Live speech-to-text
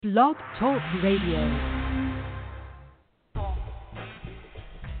Blog Talk Radio.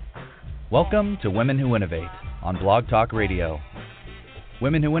 Welcome to Women Who Innovate on Blog Talk Radio.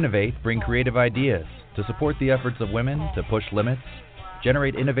 Women Who Innovate bring creative ideas to support the efforts of women to push limits,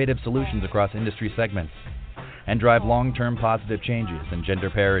 generate innovative solutions across industry segments, and drive long-term positive changes in gender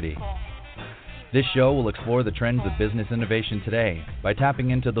parity. This show will explore the trends of business innovation today by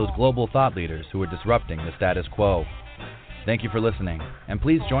tapping into those global thought leaders who are disrupting the status quo. Thank you for listening, and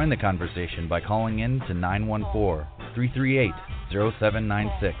please join the conversation by calling in to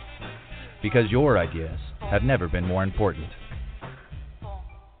 914-338-0796, because your ideas have never been more important.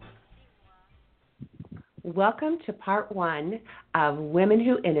 Welcome to part one of Women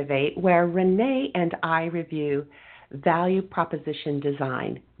Who Innovate, where Renee and I review Value Proposition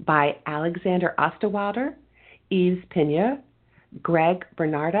Design by Alexander Osterwalder, Yves Pena, Greg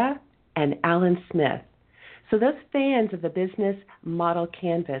Bernarda, and Alan Smith. So those fans of the Business Model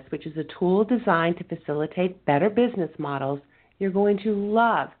Canvas, which is a tool designed to facilitate better business models, you're going to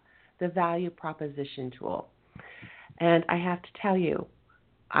love the Value Proposition tool. And I have to tell you,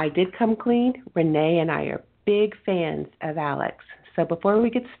 I did come clean. Renee and I are big fans of Alex. So before we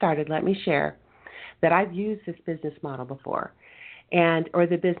get started, let me share that I've used this business model before, or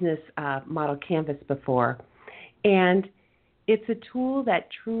the Business Model Canvas before. And it's a tool that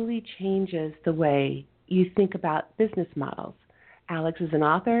truly changes the way you think about business models. Alex is an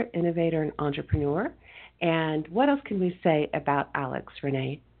author, innovator, and entrepreneur. And what else can we say about Alex,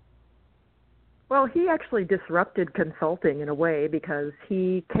 Renee? Well, he actually disrupted consulting in a way, because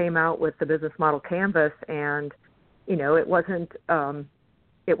he came out with the Business Model Canvas, and it wasn't an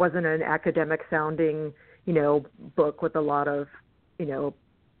academic sounding book with a lot of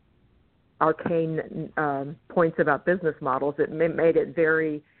arcane points about business models. It made it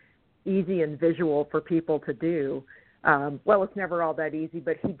very easy and visual for people to do. Well, it's never all that easy,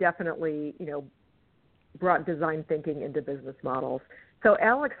 but he definitely, brought design thinking into business models. So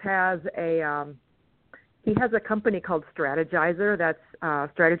Alex has a company called Strategizer. That's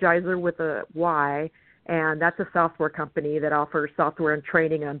Strategizer with a Y, and that's a software company that offers software and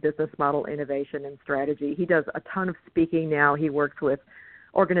training on business model innovation and strategy. He does a ton of speaking now. He works with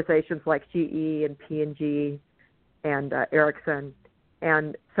organizations like GE and P&G and Ericsson.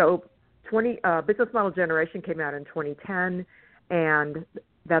 And so Business Model Generation came out in 2010, and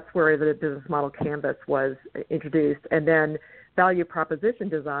that's where the Business Model Canvas was introduced. And then Value Proposition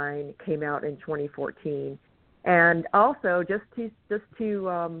Design came out in 2014. And also, just to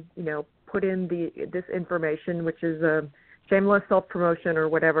put in this information, which is a shameless self-promotion or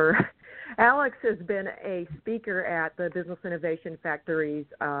whatever, Alex has been a speaker at the Business Innovation Factory's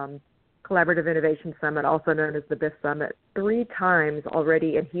Collaborative Innovation Summit, also known as the BIF Summit, 3 times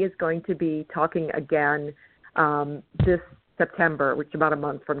already, and he is going to be talking again this September, which is about a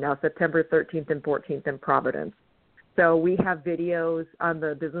month from now, September 13th and 14th in Providence. So we have videos on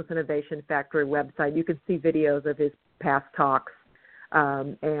the Business Innovation Factory website. You can see videos of his past talks,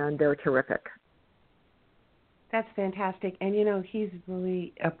 and they're terrific. That's fantastic. And, he's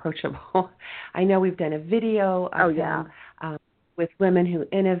really approachable. I know we've done a video of him with Women Who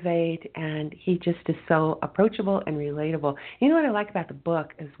Innovate, and he just is so approachable and relatable. You know what I like about the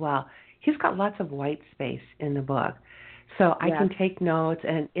book as well? He's got lots of white space in the book. So I can take notes,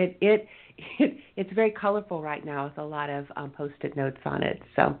 and it's very colorful right now with a lot of Post-it notes on it.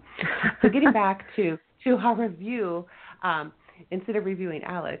 So getting back to our review, instead of reviewing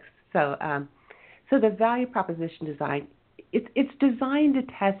Alex, so the Value Proposition Design, it's designed to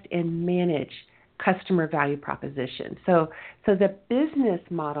test and manage customer value proposition. So the Business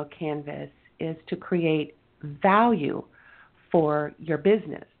Model Canvas is to create value for your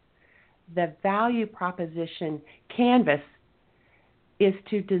business. The Value Proposition Canvas is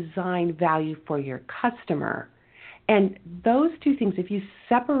to design value for your customer. And those two things, if you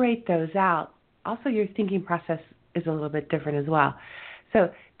separate those out, also your thinking process is a little bit different as well. So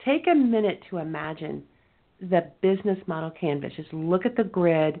take a minute to imagine the Business Model Canvas. Just look at the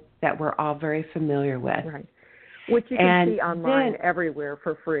grid that we're all very familiar with. Right. Which you can see online everywhere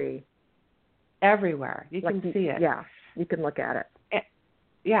for free. Everywhere. You can see it. Yeah, you can look at it.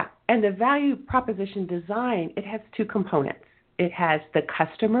 And the Value Proposition Design, it has 2 components. It has the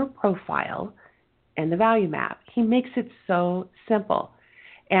customer profile and the value map. He makes it so simple.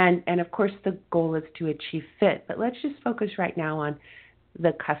 And of course, the goal is to achieve fit. But let's just focus right now on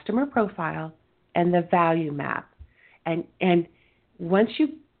the customer profile and the value map. And once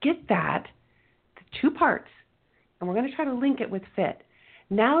you get that, the 2 parts, and we're going to try to link it with fit.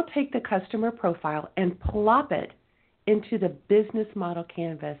 Now take the customer profile and plop it into the Business Model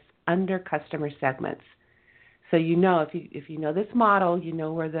Canvas under customer segments. So if you know this model, you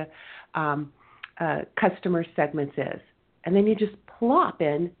know where the customer segments is. And then you just plop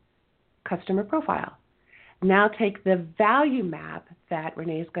in customer profile. Now take the value map that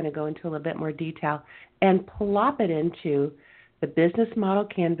Renee is going to go into a little bit more detail and plop it into the business model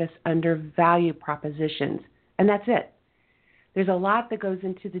canvas under value propositions. And that's it. There's a lot that goes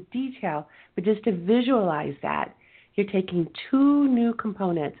into the detail, but just to visualize that, you're taking two new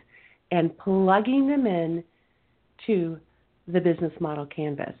components and plugging them in to the business model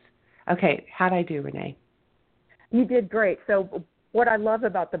canvas. Okay, how'd I do, Renee? You did great. So what I love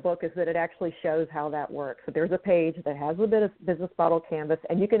about the book is that it actually shows how that works. So there's a page that has a bit of business model canvas,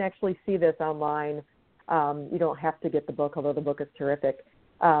 and you can actually see this online. You don't have to get the book, although the book is terrific.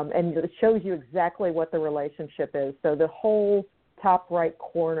 And it shows you exactly what the relationship is. So the whole top right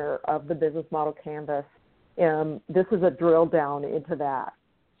corner of the business model canvas, this is a drill down into that.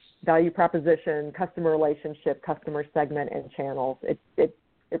 Value proposition, customer relationship, customer segment, and channels.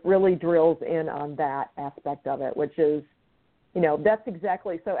 It really drills in on that aspect of it, which is, that's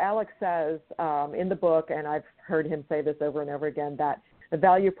exactly. So Alex says in the book, and I've heard him say this over and over again, that the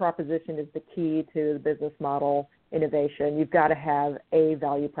value proposition is the key to the business model innovation. You've got to have a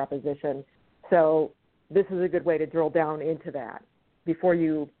value proposition. So this is a good way to drill down into that before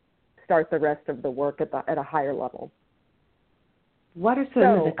you start the rest of the work at a higher level. What are some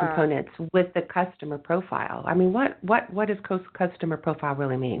of the components with the customer profile? I mean, what does customer profile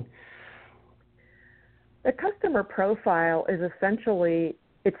really mean? The customer profile is essentially,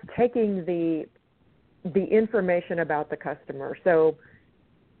 it's taking the information about the customer. So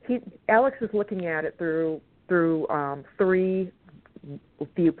Alex is looking at it through three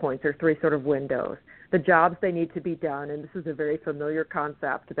viewpoints or three sort of windows. The jobs they need to be done, and this is a very familiar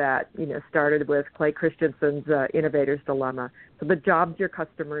concept that started with Clay Christensen's Innovator's Dilemma. So the jobs your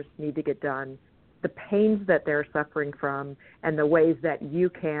customers need to get done, the pains that they're suffering from, and the ways that you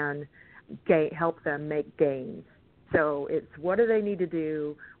can help them make gains. So it's what do they need to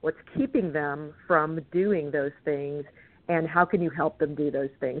do, what's keeping them from doing those things, and how can you help them do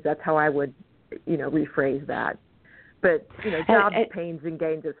those things? That's how I would, rephrase that. But, jobs, pains, and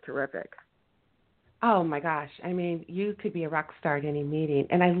gains is terrific. Oh, my gosh. I mean, you could be a rock star at any meeting.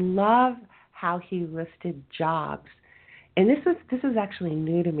 And I love how he listed jobs. And this is actually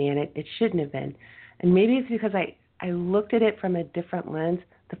new to me, and it shouldn't have been. And maybe it's because I looked at it from a different lens.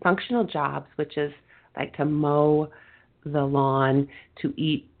 The functional jobs, which is like to mow the lawn, to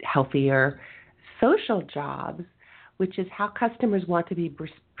eat healthier. Social jobs, which is how customers want to be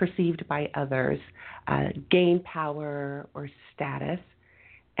perceived by others, gain power or status.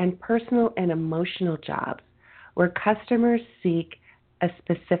 And personal and emotional jobs, where customers seek a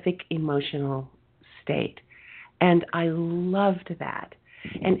specific emotional state. And I loved that.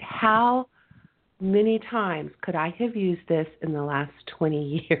 And how many times could I have used this in the last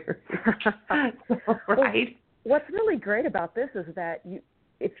 20 years? Right? What's really great about this is that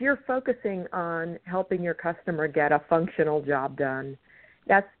if you're focusing on helping your customer get a functional job done,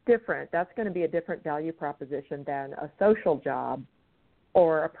 that's different. That's going to be a different value proposition than a social job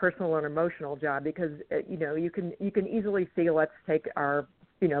or a personal and emotional job, because you can easily see. Let's take our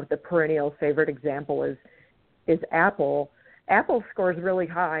the perennial favorite example is Apple. Apple scores really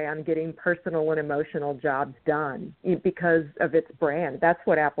high on getting personal and emotional jobs done because of its brand. That's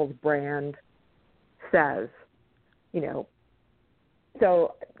what Apple's brand says.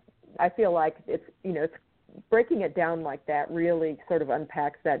 So I feel like it's breaking it down like that really sort of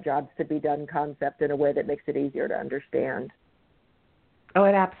unpacks that jobs to be done concept in a way that makes it easier to understand. Oh,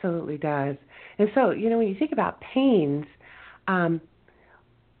 it absolutely does. And so, when you think about pains,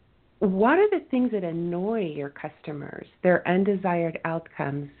 what are the things that annoy your customers, their undesired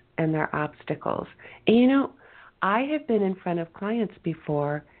outcomes, and their obstacles? And, I have been in front of clients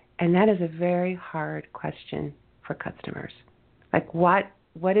before, and that is a very hard question for customers. Like, what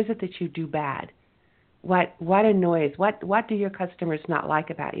is it that you do bad? What annoys? What do your customers not like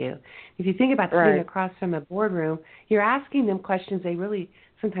about you? If you think about sitting across from a boardroom, you're asking them questions they really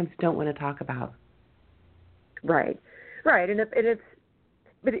sometimes don't want to talk about. Right, and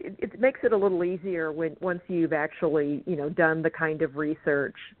it makes it a little easier once you've actually done the kind of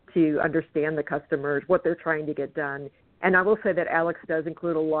research to understand the customers, what they're trying to get done. And I will say that Alex does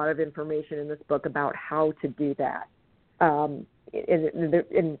include a lot of information in this book about how to do that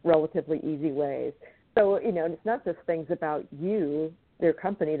in relatively easy ways. So, it's not just things about you, their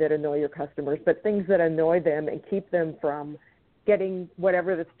company, that annoy your customers, but things that annoy them and keep them from getting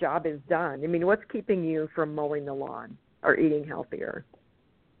whatever this job is done. I mean, what's keeping you from mowing the lawn or eating healthier?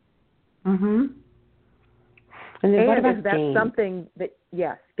 Mm-hmm. And then what about is that gains? something that,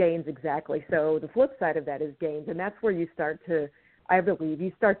 yes, gains, exactly. So the flip side of that is gains, and that's where you start to, I believe,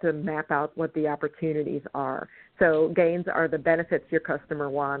 you start to map out what the opportunities are. So gains are the benefits your customer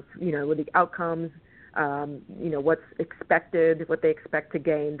wants, the outcomes, what's expected, what they expect to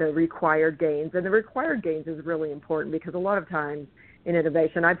gain, the required gains. And the required gains is really important because a lot of times in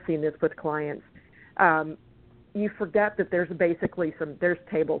innovation, I've seen this with clients, you forget that there's basically there's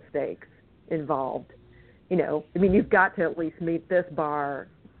table stakes involved. You've got to at least meet this bar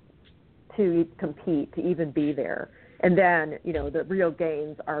to compete, to even be there. And then, the real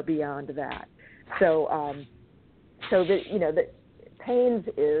gains are beyond that. So the pains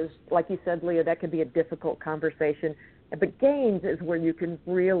is, like you said, Leah, that can be a difficult conversation. But gains is where you can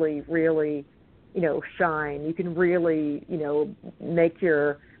really, really, shine. You can really, make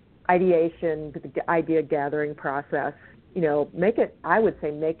your ideation, the idea gathering process, make it, I would say,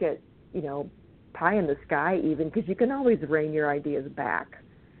 pie in the sky even, because you can always rein your ideas back.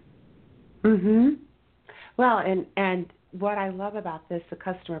 Mhm. Well, and what I love about this, the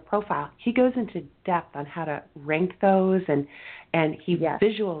customer profile, he goes into depth on how to rank those, and he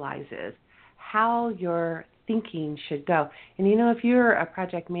visualizes how your thinking should go. And if you're a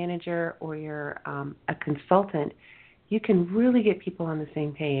project manager or you're a consultant, you can really get people on the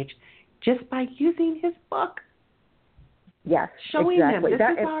same page just by using his book. Yes, showing exactly. them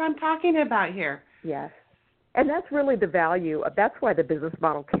this is what I'm talking about here. Yes. And that's really the value. That's why the business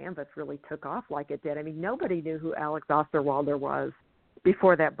model canvas really took off like it did. Nobody knew who Alex Osterwalder was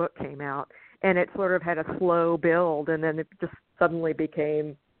before that book came out. And it sort of had a slow build, and then it just suddenly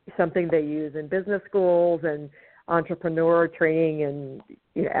became something they use in business schools and entrepreneur training.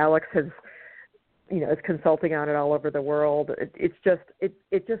 And Alex has, is consulting on it all over the world. It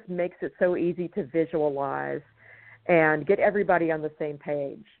just makes it so easy to visualize and get everybody on the same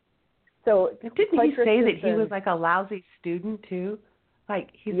page. So didn't he say that he was like a lousy student too? Like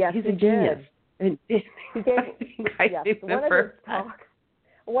he's a genius. He gave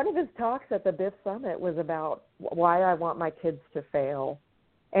one of his talks at the BIF Summit was about why I want my kids to fail,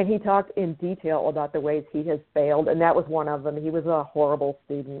 and he talked in detail about the ways he has failed, and that was one of them. He was a horrible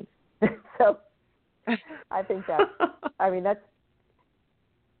student. So I think that's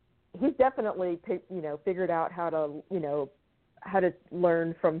he's definitely figured out how to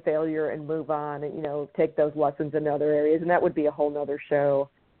learn from failure and move on and, take those lessons in other areas. And that would be a whole nother show.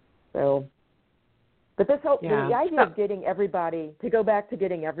 So, but the idea of getting everybody, to go back to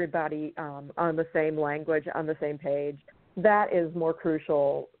getting everybody on the same language, on the same page, that is more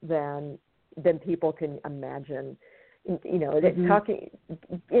crucial than people can imagine. Talking,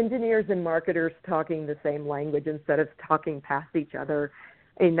 engineers and marketers talking the same language instead of talking past each other.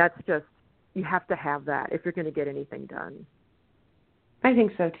 And that's just, you have to have that if you're going to get anything done. I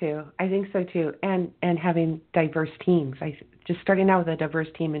think so too. And having diverse teams. Just starting out with a diverse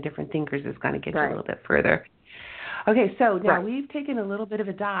team and different thinkers is going to get you a little bit further. Okay, so now we've taken a little bit of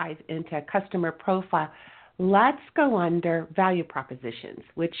a dive into customer profile. Let's go under value propositions,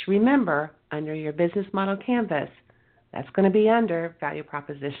 which, remember, under your business model canvas, that's going to be under value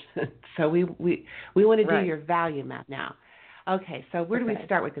propositions. So we want to do your value map now. Okay, so where do we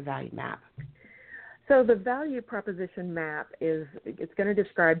start with the value map? So the value proposition map it's going to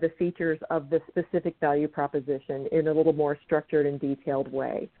describe the features of the specific value proposition in a little more structured and detailed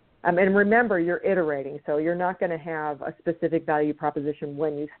way. And remember, you're iterating, so you're not going to have a specific value proposition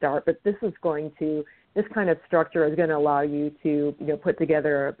when you start, but this kind of structure is going to allow you to put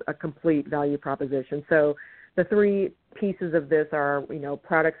together a complete value proposition. So the three pieces of this are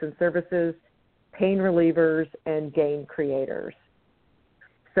products and services, pain relievers, and gain creators.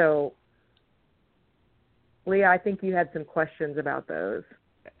 So Leah, I think you had some questions about those.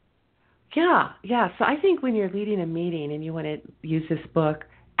 Yeah. So I think when you're leading a meeting and you want to use this book,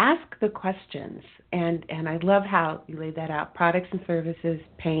 ask the questions. And I love how you laid that out, products and services,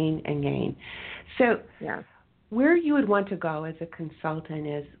 pain and gain. So where you would want to go as a consultant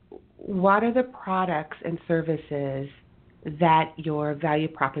is, what are the products and services that your value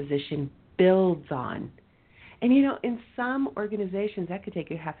proposition builds on? And, in some organizations, that could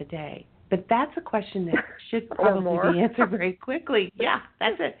take you half a day. But that's a question that should probably be answered very quickly. Yeah,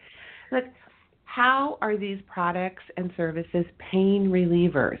 that's it. Look, how are these products and services pain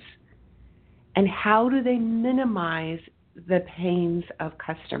relievers? And how do they minimize the pains of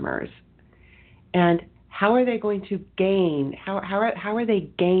customers? And how are they going to gain? How are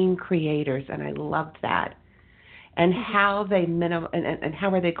they gain creators? And I loved that. And how they and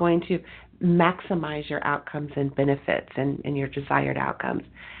how are they going to maximize your outcomes and benefits and your desired outcomes?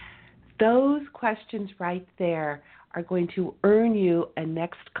 Those questions right there are going to earn you a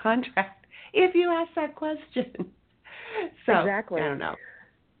next contract if you ask that question. So, exactly. I don't know.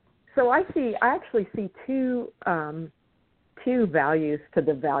 So I actually see two values to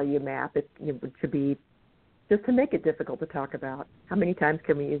the value map. To be just to make it difficult to talk about. How many times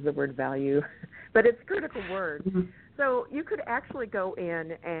can we use the word value? But it's a critical word. Mm-hmm. So you could actually go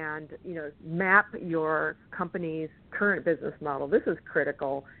in and, map your company's current business model. This is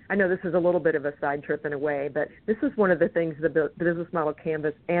critical. I know this is a little bit of a side trip in a way, but this is one of the things the business model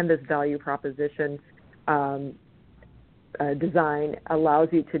canvas and this value proposition design allows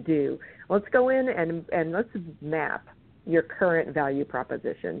you to do. Let's go in and let's map your current value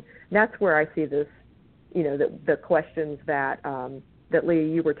proposition. That's where I see this, the questions that Leah,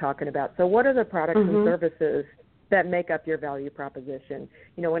 you were talking about. So what are the products mm-hmm. and services that make up your value proposition?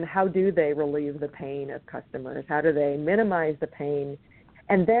 And how do they relieve the pain of customers? How do they minimize the pain?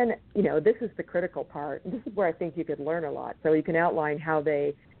 And then, this is the critical part. This is where I think you could learn a lot. So you can outline how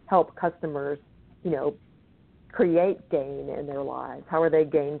they help customers, create gain in their lives. How are they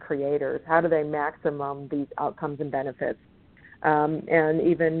gain creators? How do they maximum these outcomes and benefits? And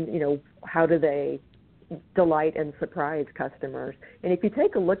even, how do they delight and surprise customers? And if you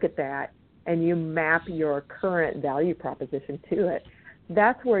take a look at that and you map your current value proposition to it,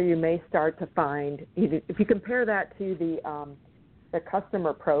 that's where you may start to find, if you compare that to the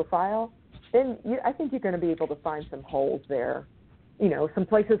customer profile, then I think you're going to be able to find some holes there. Some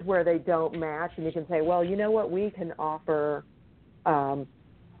places where they don't match, and you can say, well, you know what, we can offer,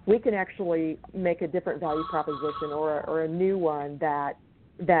 we can actually make a different value proposition or a new one that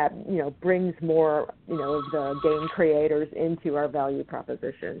brings more, of the gain creators into our value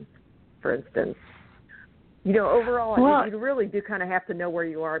proposition, for instance. Overall, I think you really do kind of have to know where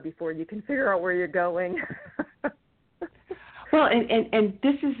you are before you can figure out where you're going. Well, and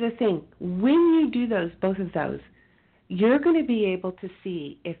this is the thing. When you do both of those, you're going to be able to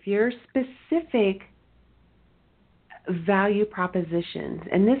see if your specific value propositions,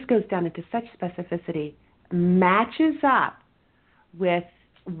 and this goes down into such specificity, matches up with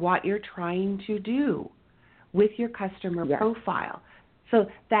what you're trying to do with your customer profile. So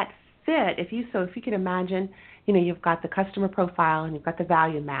that fit, if you can imagine, you've got the customer profile and you've got the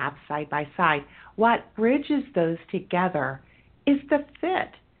value map side by side. What bridges those together is the fit.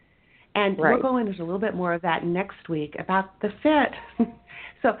 And we'll go into a little bit more of that next week about the fit.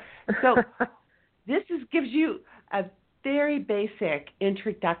 So this gives you a very basic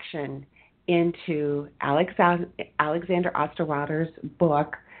introduction into Alexander Osterwalder's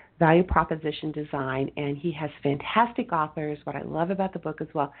book, Value Proposition Design, and he has fantastic authors. What I love about the book as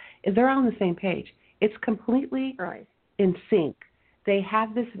well is they're all on the same page. It's completely in sync. They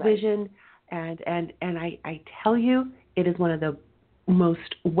have this vision, and I tell you, it is one of the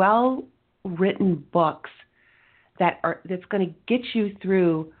most well-written books that's going to get you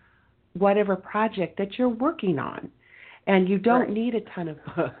through whatever project that you're working on, and you don't need a ton of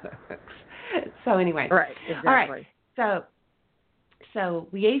books. So anyway, exactly. All right. So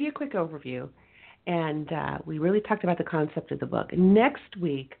we gave you a quick overview, and we really talked about the concept of the book. Next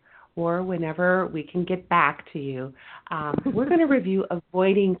week, or whenever we can get back to you, we're going to review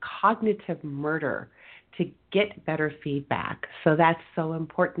Avoiding Cognitive Murder to get better feedback. So that's so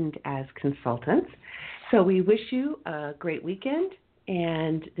important as consultants. So we wish you a great weekend,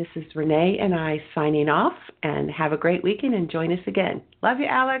 and this is Renee and I signing off, and have a great weekend and join us again. Love you,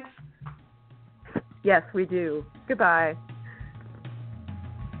 Alex. Yes, we do. Goodbye.